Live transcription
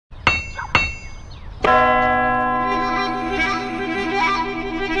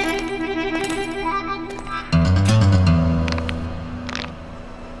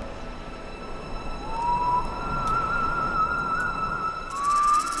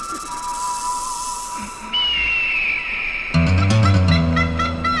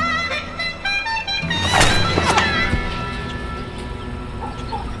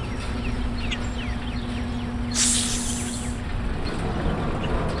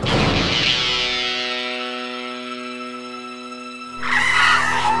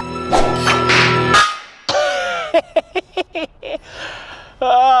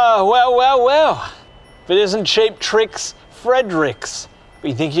it isn't Cheap Tricks Fredericks. But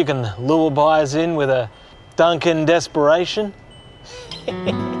you think you can lure buyers in with a Duncan desperation?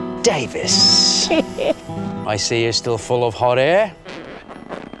 Davis. I see you're still full of hot air.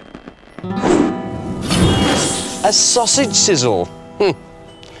 A sausage sizzle.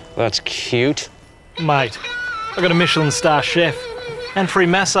 That's cute. Mate, I got a Michelin star chef and free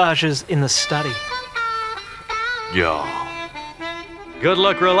massages in the study. Yeah. Good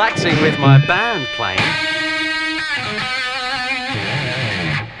luck relaxing with my band playing.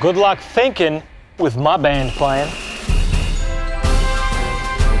 Good luck thinking with my band playing.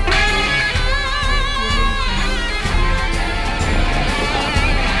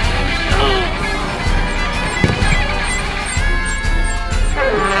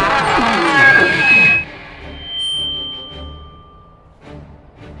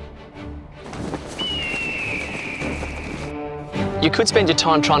 You could spend your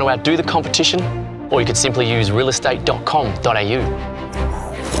time trying to outdo the competition, or you could simply use realestate.com.au.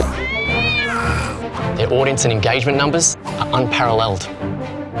 Their audience and engagement numbers are unparalleled.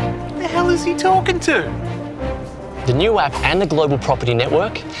 What the hell is he talking to? The new app and the Global Property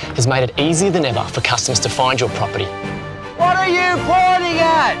Network has made it easier than ever for customers to find your property. What are you pointing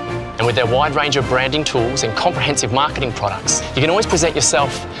at? And with their wide range of branding tools and comprehensive marketing products, you can always present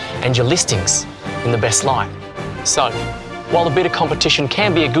yourself and your listings in the best light. So, while a bit of competition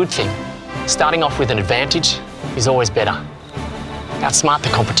can be a good thing, starting off with an advantage is always better. Outsmart the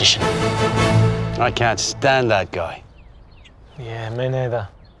competition. I can't stand that guy. Yeah, me neither.